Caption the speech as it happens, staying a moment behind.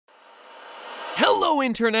Hello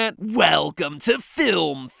Internet! Welcome to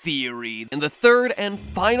Film Theory, and the third and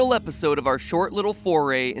final episode of our short little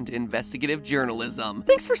foray into investigative journalism.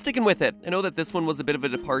 Thanks for sticking with it. I know that this one was a bit of a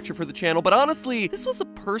departure for the channel, but honestly, this was a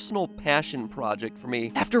personal passion project for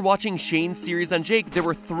me. After watching Shane's series on Jake, there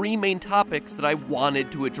were three main topics that I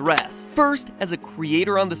wanted to address. First, as a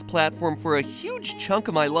creator on this platform for a huge chunk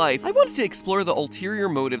of my life, I wanted to explore the ulterior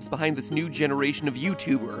motives behind this new generation of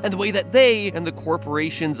YouTuber, and the way that they and the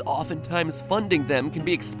corporations oftentimes funding them can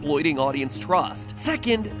be exploiting audience trust.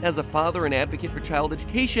 Second, as a father and advocate for child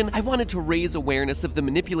education, I wanted to raise awareness of the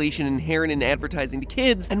manipulation inherent in advertising to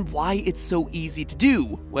kids and why it's so easy to do,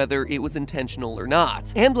 whether it was intentional or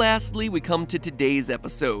not. And lastly, we come to today's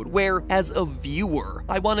episode, where, as a viewer,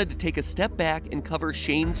 I wanted to take a step back and cover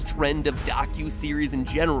Shane's trend of docu-series in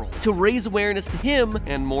general, to raise awareness to him,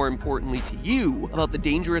 and more importantly to you, about the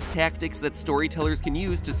dangerous tactics that storytellers can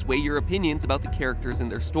use to sway your opinions about the characters in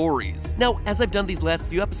their stories. Now, as I've done these last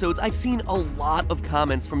few episodes, I've seen a lot of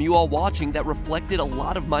comments from you all watching that reflected a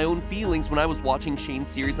lot of my own feelings when I was watching Shane's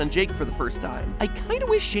series on Jake for the first time. I kinda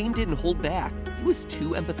wish Shane didn't hold back. He was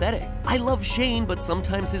too empathetic. I love Shane, but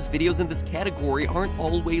sometimes his videos in this category aren't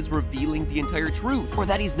always revealing the entire truth, or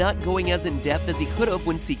that he's not going as in-depth as he could have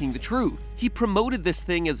when seeking the truth. He promoted this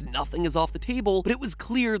thing as nothing is off the table, but it was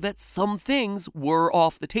clear that some things were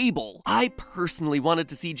off the table. I personally wanted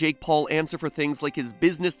to see Jake Paul answer for things like his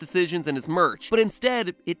business decisions and his merch, but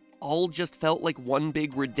instead, it all just felt like one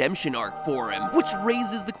big redemption arc for him, which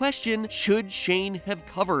raises the question, should Shane have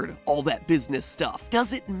covered all that business stuff?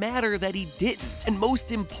 Does it matter that he didn't? And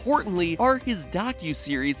most importantly, are his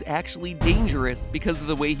docu-series actually dangerous because of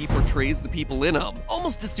the way he portrays the people in them?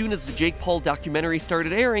 Almost as soon as the Jake Paul documentary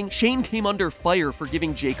started airing, Shane came under fire for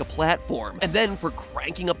giving Jake a platform, and then for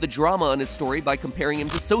cranking up the drama on his story by comparing him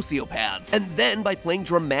to sociopaths, and then by playing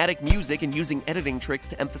dramatic music and using editing tricks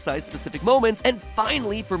to emphasize specific moments, and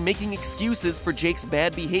finally for making excuses for Jake's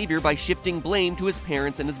bad behavior by shifting blame to his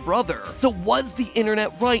parents and his brother. So was the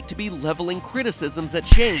internet right to be leveling criticisms at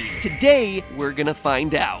Shane? Today, we're gonna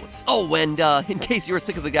find out. Oh, and in case you were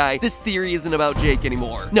sick of the guy, this theory isn't about Jake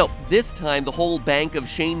anymore. No, this time the whole bank of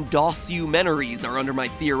Shane Dawson-mentaries are under my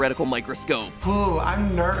theoretical microscope. Ooh,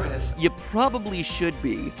 I'm nervous. You probably should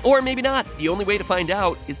be. Or maybe not. The only way to find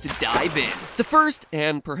out is to dive in. The first,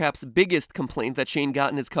 and perhaps biggest complaint that Shane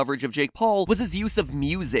got in his coverage of Jake Paul was his use of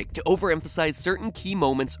music to overemphasize certain key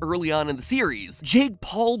moments early on in the series. Jake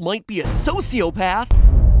Paul might be a sociopath.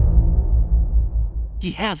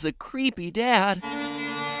 He has a creepy dad.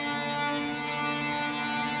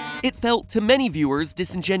 It felt, to many viewers,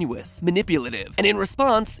 disingenuous, manipulative, and in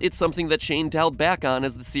response, it's something that Shane dialed back on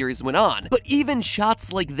as the series went on. But even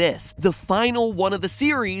shots like this, the final one of the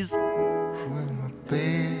series,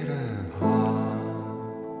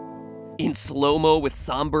 in slow-mo with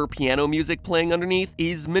somber piano music playing underneath,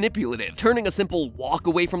 is manipulative, turning a simple walk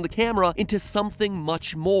away from the camera into something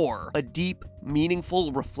much more. A deep,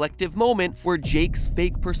 meaningful, reflective moment where Jake's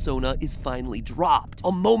fake persona is finally dropped.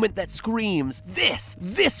 A moment that screams,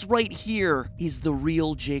 this right here is the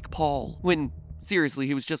real Jake Paul. When seriously,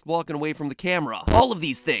 he was just walking away from the camera. All of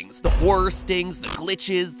these things, the horror stings, the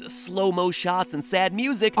glitches, the slow-mo shots, and sad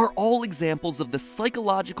music, are all examples of the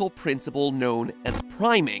psychological principle known as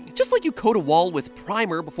priming. Just like you coat a wall with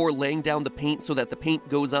primer before laying down the paint so that the paint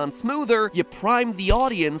goes on smoother, you prime the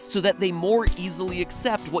audience so that they more easily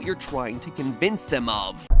accept what you're trying to convince them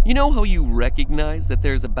of. You know how you recognize that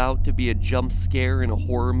there's about to be a jump scare in a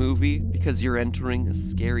horror movie because you're entering a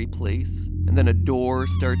scary place, and then a door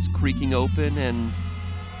starts creaking open and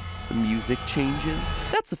the music changes?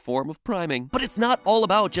 That's a form of priming. But it's not all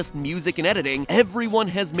about just music and editing. Everyone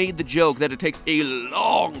has made the joke that it takes a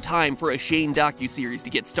long time for a Shane docu-series to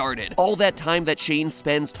get started. All that time that Shane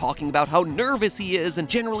spends talking about how nervous he is and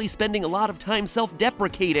generally spending a lot of time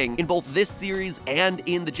self-deprecating in both this series and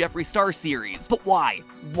in the Jeffree Star series. But why?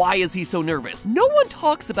 Why is he so nervous? No one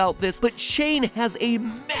talks about this, but Shane has a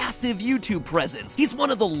massive YouTube presence. He's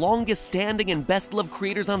one of the longest standing and best loved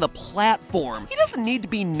creators on the platform. He doesn't need to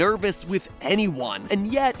be nervous with anyone, and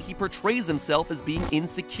yet he portrays himself as being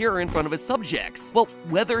insecure in front of his subjects. Well,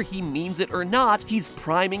 whether he means it or not, he's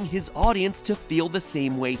priming his audience to feel the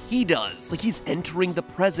same way he does, like he's entering the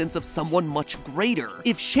presence of someone much greater.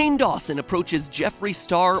 If Shane Dawson approaches Jeffree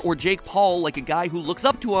Star or Jake Paul like a guy who looks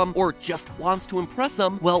up to him or just wants to impress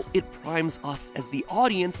him, well, it primes us as the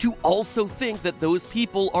audience to also think that those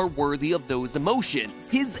people are worthy of those emotions.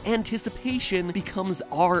 His anticipation becomes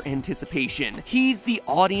our anticipation. He's the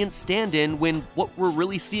audience giant stand-in when what we're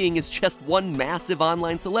really seeing is just one massive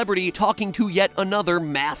online celebrity talking to yet another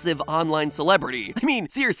massive online celebrity. I mean,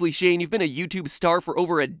 seriously, Shane, you've been a YouTube star for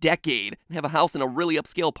over a decade and have a house in a really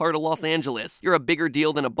upscale part of Los Angeles. You're a bigger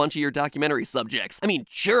deal than a bunch of your documentary subjects. I mean,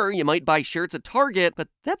 sure, you might buy shirts at Target, but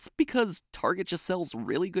that's because Target just sells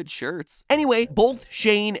really good shirts. Anyway, both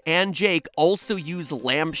Shane and Jake also use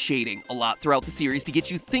lampshading a lot throughout the series to get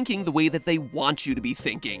you thinking the way that they want you to be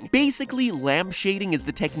thinking. Basically, lampshading is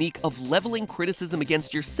the technique of leveling criticism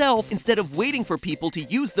against yourself instead of waiting for people to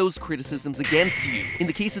use those criticisms against you. In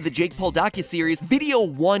the case of the Jake Paul docu-series, video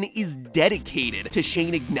 1 is dedicated to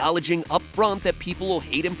Shane acknowledging up front that people will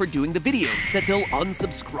hate him for doing the videos, that they'll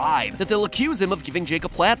unsubscribe, that they'll accuse him of giving Jake a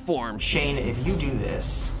platform. Shane, if you do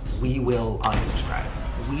this, we will unsubscribe.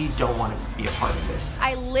 We don't want to be a part of this.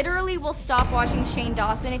 I literally will stop watching Shane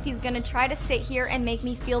Dawson if he's gonna try to sit here and make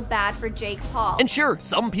me feel bad for Jake Paul. And sure,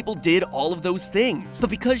 some people did all of those things, but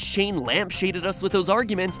because Shane lampshaded us with those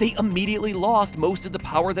arguments, they immediately lost most of the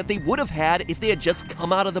power that they would have had if they had just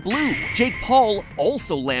come out of the blue. Jake Paul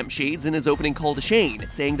also lampshades in his opening call to Shane,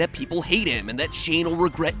 saying that people hate him and that Shane will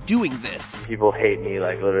regret doing this. People hate me,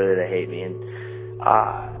 like literally they hate me, and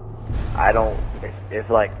I don't, if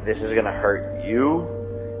like this is gonna hurt you,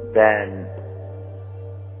 then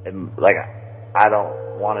like I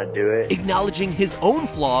don't want to do it. Acknowledging his own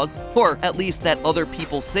flaws, or at least that other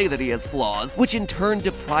people say that he has flaws, which in turn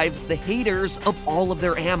deprives the haters of all of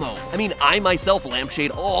their ammo. I mean, I myself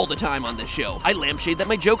lampshade all the time on this show. I lampshade that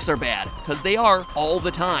my jokes are bad, because they are all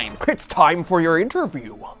the time. It's time for your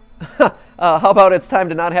interview. How about it's time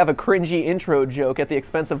to not have a cringy intro joke at the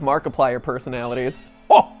expense of Markiplier personalities?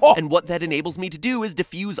 And what that enables me to do is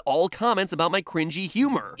diffuse all comments about my cringy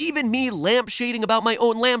humor. Even me lampshading about my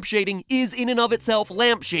own lampshading is in and of itself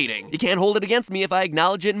lampshading. You can't hold it against me if I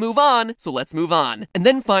acknowledge it and move on, so let's move on. And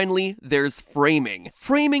then finally, there's framing.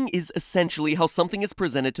 Framing is essentially how something is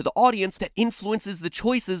presented to the audience that influences the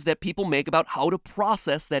choices that people make about how to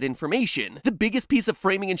process that information. The biggest piece of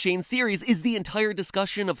framing in Shane's series is the entire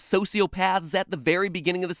discussion of sociopaths at the very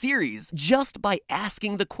beginning of the series. Just by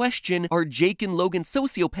asking the question, are Jake and Logan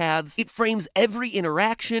sociopaths, it frames every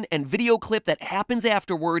interaction and video clip that happens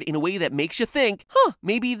afterward in a way that makes you think, huh,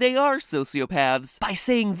 maybe they are sociopaths. By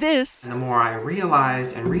saying this, And the more I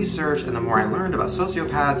realized and researched and the more I learned about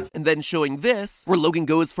sociopaths, and then showing this, where Logan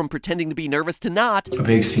goes from pretending to be nervous to not. A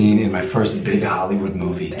big scene in my first big Hollywood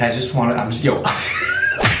movie.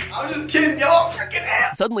 I'm just kidding, y'all. Freaking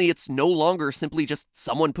ass. Suddenly, it's no longer simply just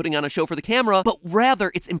someone putting on a show for the camera, but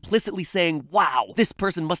rather it's implicitly saying, wow, this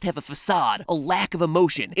person must have a facade, a lack of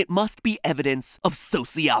emotion. It must be evidence of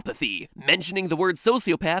sociopathy. Mentioning the word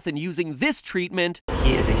sociopath and using this treatment,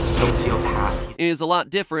 he is a sociopath. is a lot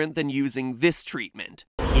different than using this treatment.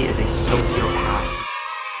 He is a sociopath.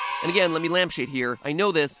 And again, let me lampshade here. I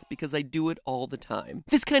know this because I do it all the time.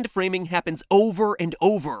 This kind of framing happens over and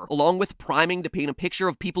over, along with priming to paint a picture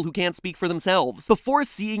of people who can't speak for themselves. Before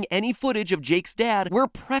seeing any footage of Jake's dad, we're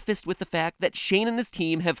prefaced with the fact that Shane and his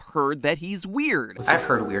team have heard that he's weird. I've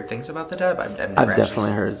heard weird things about the dad, but I've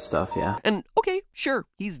definitely heard stuff, yeah. And okay, sure,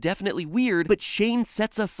 he's definitely weird, but Shane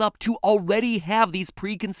sets us up to already have these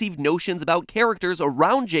preconceived notions about characters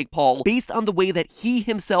around Jake Paul based on the way that he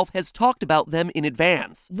himself has talked about them in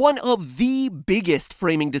advance. One of the biggest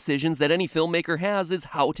framing decisions that any filmmaker has is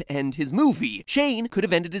how to end his movie. Shane could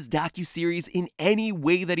have ended his docu-series in any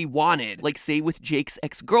way that he wanted, like say with Jake's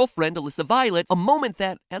ex-girlfriend, Alyssa Violet, a moment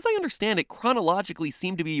that, as I understand it, chronologically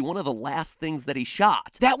seemed to be one of the last things that he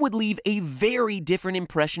shot. That would leave a very different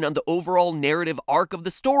impression on the overall narrative arc of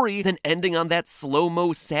the story than ending on that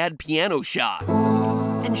slow-mo sad piano shot.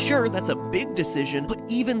 And sure, that's a big decision, but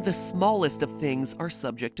even the smallest of things are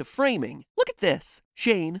subject to framing. Look at this.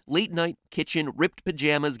 Shane, late night, kitchen, ripped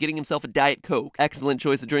pajamas, getting himself a Diet Coke. Excellent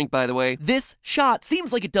choice of drink, by the way. This shot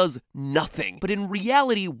seems like it does nothing, but in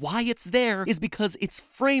reality, why it's there is because it's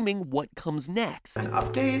framing what comes next. An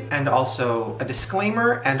update and also a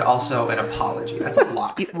disclaimer and also an apology. That's a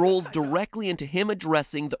lot. It rolls directly into him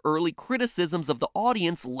addressing the early criticisms of the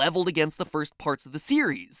audience leveled against the first parts of the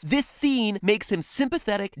series. This scene makes him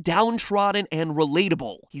sympathetic, downtrodden, and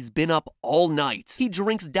relatable. He's been up all night. He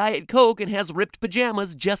drinks Diet Coke and has ripped pajamas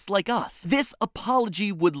just like us. This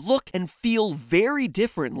apology would look and feel very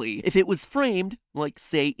differently if it was framed, like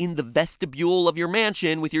say, in the vestibule of your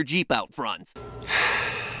mansion with your Jeep out front.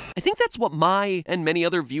 I think that's what my and many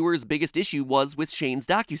other viewers' biggest issue was with Shane's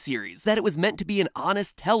docu-series, that it was meant to be an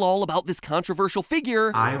honest tell-all about this controversial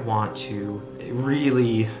figure. I want to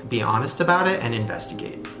really be honest about it and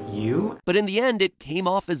investigate. you. But in the end, it came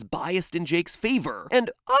off as biased in Jake's favor.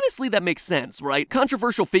 And honestly, that makes sense, right?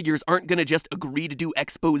 Controversial figures aren't gonna just agree to do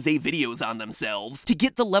expose videos on themselves. To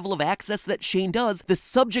get the level of access that Shane does, the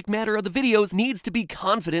subject matter of the videos needs to be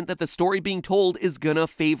confident that the story being told is gonna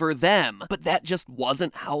favor them. But that just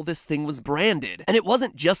wasn't how this thing was branded. And it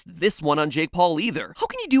wasn't just this one on Jake Paul either. How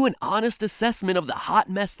can you do an honest assessment of the hot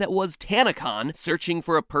mess that was TanaCon, searching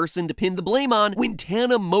for a person to pin the blame on, when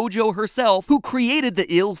Tana Mongeau herself, who created the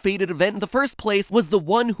ill-fated event in the first place, was the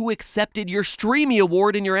one who accepted your Streamy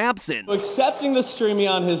award in your absence? Accepting the Streamy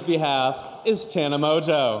on his behalf is Tana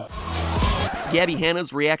Mongeau. Gabby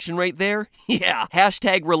Hanna's reaction right there? Yeah,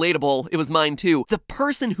 hashtag relatable, it was mine too. The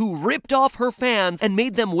person who ripped off her fans and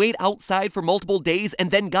made them wait outside for multiple days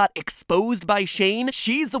and then got exposed by Shane,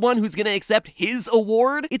 she's the one who's gonna accept his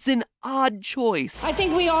award? It's an odd choice. I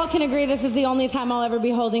think we all can agree this is the only time I'll ever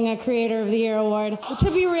be holding a Creator of the Year award. To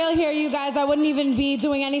be real here, you guys, I wouldn't even be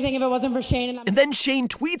doing anything if it wasn't for Shane. And then Shane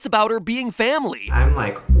tweets about her being family. I'm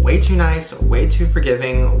like way too nice, way too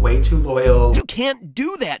forgiving, way too loyal. You can't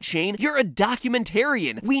do that, Shane. You're a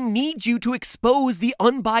documentarian. We need you to expose the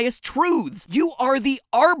unbiased truths. You are the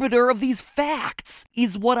arbiter of these facts,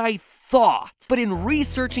 is what I thought. But in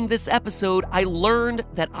researching this episode, I learned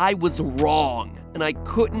that I was wrong. And I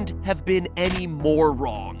couldn't have been any more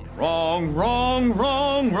wrong. Wrong, wrong,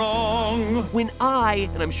 wrong, wrong. When I,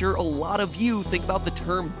 and I'm sure a lot of you, think about the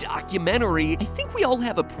term documentary, I think we all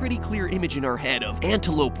have a pretty clear image in our head of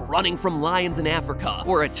antelope running from lions in Africa,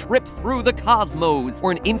 or a trip through the cosmos,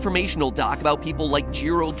 or an informational doc about people like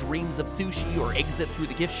Jiro dreams of sushi or exit through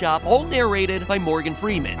the gift shop, all narrated by Morgan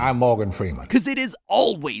Freeman. I'm Morgan Freeman. Because it is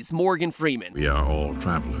always Morgan Freeman. We are all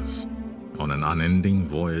travelers on an unending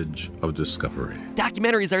voyage of discovery.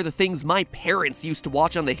 Documentaries are the things my parents used to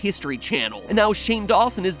watch on the History Channel, and now Shane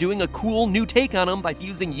Dawson is doing a cool new take on them by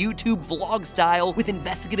fusing YouTube vlog style with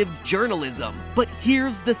investigative journalism. But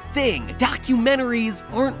here's the thing, documentaries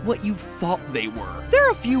aren't what you thought they were. There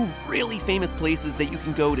are a few really famous places that you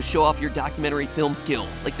can go to show off your documentary film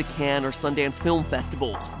skills, like the Cannes or Sundance Film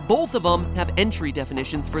Festivals. Both of them have entry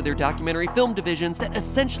definitions for their documentary film divisions that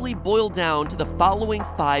essentially boil down to the following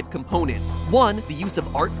 5 components. 1, the use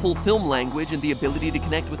of artful film language and the ability to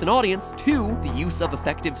connect with an audience. 2, the use of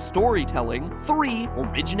effective storytelling. 3,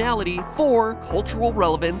 originality. 4, cultural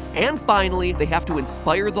relevance. And finally, they have to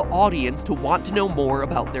inspire the audience to want to know more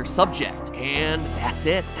about their subject. And that's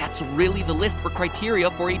it. That's really the list for criteria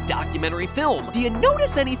for a documentary film. Do you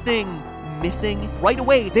notice anything missing? Right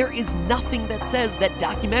away, there is nothing that says that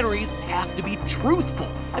documentaries have to be truthful.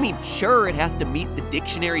 I mean, sure, it has to meet the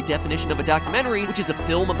dictionary definition of a documentary, which is a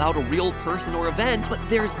film about a real person or event, but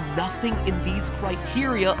there's nothing in these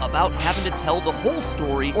criteria about having to tell the whole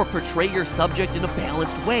story or portray your subject in a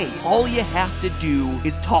balanced way. All you have to do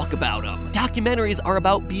is talk about them. Documentaries are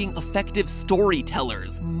about being effective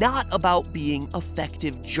storytellers, not about being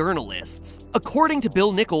effective journalists. According to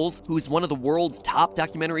Bill Nichols, who's one of the world's top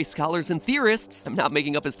documentary scholars and theorists, I'm not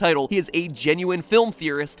making up his title, he is a genuine film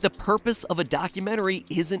theorist, the purpose of a documentary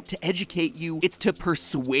isn't to educate you, it's to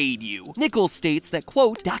persuade you. Nichols states that,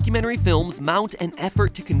 quote, documentary films mount an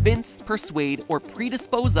effort to convince, persuade, or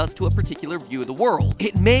predispose us to a particular view of the world.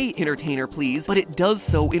 It may entertain or please, but it does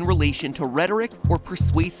so in relation to rhetoric or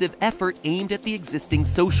persuasive effort aimed at the existing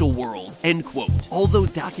social world, end quote. All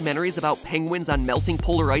those documentaries about penguins on melting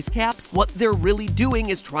polar ice caps, what they're really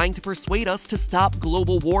doing is trying to persuade us to stop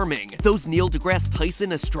global warming. Those Neil deGrasse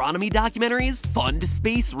Tyson astronomy documentaries fund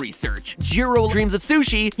space research. Jiro dreams of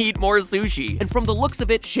sushi, eat more sushi. And from the looks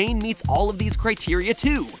of it, Shane meets all of these criteria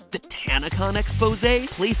too. The TanaCon expose,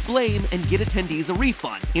 place blame and get attendees a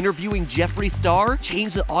refund. Interviewing Jeffree Star,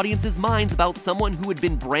 change the audience's minds about someone who had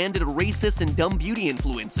been branded a racist and dumb beauty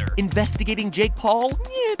influencer. Investigating Jake Paul,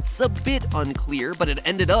 it's a bit unclear, but it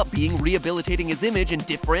ended up being rehabilitating his image and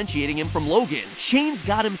differentiating him from Logan. Shane's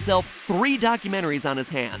got himself 3 documentaries on his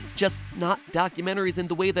hands, just not documentaries in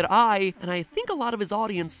the way that I think a lot of his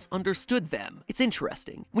audience understood them. It's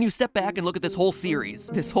interesting. When you step back and look at this whole series,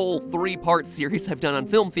 this whole 3-part series I've done on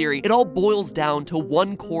film theory, it all boils down to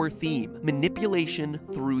one core theme: manipulation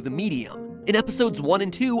through the medium. In episodes 1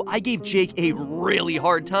 and 2, I gave Jake a really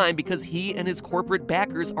hard time because he and his corporate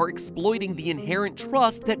backers are exploiting the inherent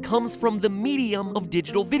trust that comes from the medium of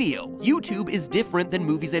digital video. YouTube is different than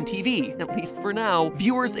movies and TV, at least for now.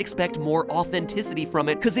 Viewers expect more authenticity from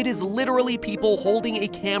it because it is literally people holding a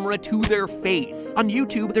camera to their face. On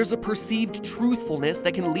YouTube, there's a perceived truthfulness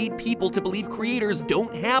that can lead people to believe creators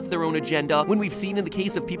don't have their own agenda, when we've seen in the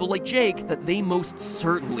case of people like Jake that they most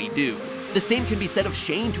certainly do. The same can be said of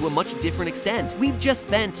Shane to a much different extent. We've just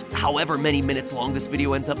spent however many minutes long this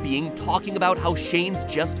video ends up being talking about how Shane's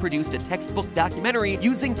just produced a textbook documentary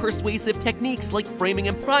using persuasive techniques like framing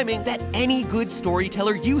and priming that any good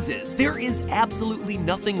storyteller uses. There is absolutely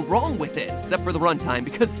nothing wrong with it, except for the runtime,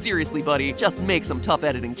 because seriously, buddy, just make some tough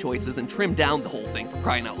editing choices and trim down the whole thing, for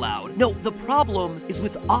crying out loud. No, the problem is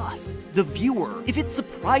with us, the viewer. If it's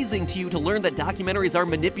surprising to you to learn that documentaries are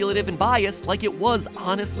manipulative and biased, like it was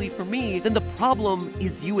honestly for me, then the problem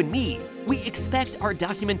is you and me. We expect our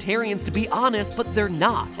documentarians to be honest, but they're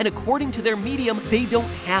not. And according to their medium, they don't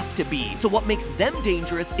have to be. So what makes them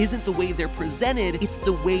dangerous isn't the way they're presented, it's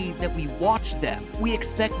the way that we watch them. We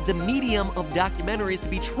expect the medium of documentaries to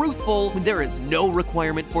be truthful when there is no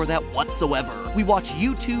requirement for that whatsoever. We watch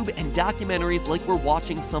YouTube and documentaries like we're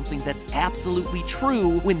watching something that's absolutely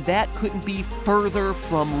true when that couldn't be further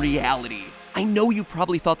from reality. I know you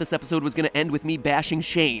probably thought this episode was going to end with me bashing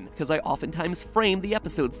Shane, because I oftentimes frame the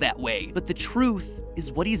episodes that way. But the truth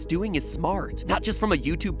is what he's doing is smart. Not just from a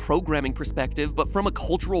YouTube programming perspective, but from a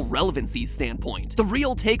cultural relevancy standpoint. The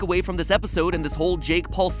real takeaway from this episode and this whole Jake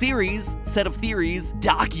Paul series, set of theories,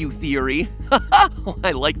 docu-theory,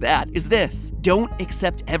 I like that, is this. Don't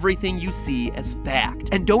accept everything you see as fact.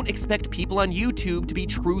 And don't expect people on YouTube to be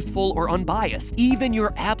truthful or unbiased, even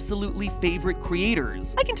your absolutely favorite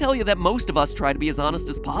creators. I can tell you that most of us try to be as honest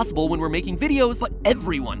as possible when we're making videos, but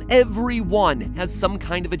everyone has some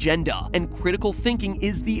kind of agenda, and critical thinking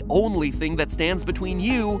is the only thing that stands between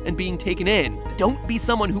you and being taken in. Don't be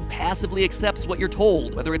someone who passively accepts what you're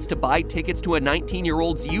told, whether it's to buy tickets to a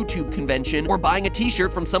 19-year-old's YouTube convention or buying a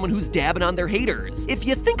t-shirt from someone who's dabbing on their haters. If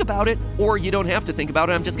you think about it, or you don't have to think about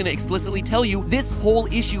it, I'm just gonna explicitly tell you, this whole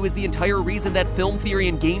issue is the entire reason that film theory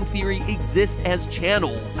and game theory exist as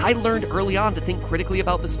channels. I learned early on to think critically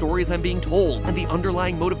about the stories I'm being told and the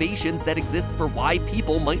underlying motivations that exist for why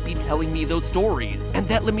people might be telling me those stories. And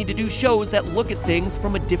that led me to do shows that look at things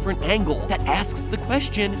from a different angle, that asks the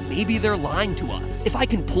question, maybe they're lying to us. If I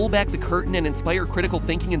can pull back the curtain and inspire critical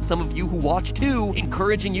thinking in some of you who watch too,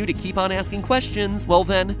 encouraging you to keep on asking questions, well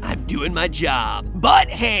then, I'm doing my job. But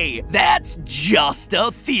hey, that's just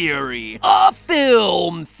a theory. A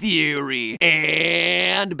film theory.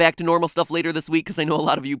 And back to normal stuff later this week, because I know a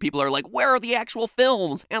lot of you people are like, where are the actual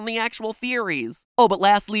films and the actual theories? Oh, but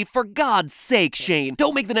lastly, for God's sake, Shane,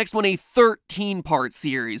 don't make the next one a 13-part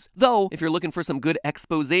series. Though, if you're looking for some good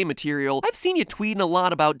expose material, I've seen you tweeting a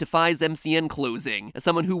lot about Defy's MCN closing. As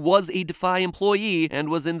someone who was a Defy employee and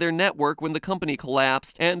was in their network when the company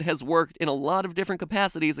collapsed and has worked in a lot of different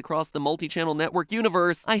capacities across the multi-channel network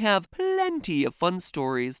universe, I have plenty of fun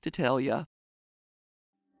stories to tell ya.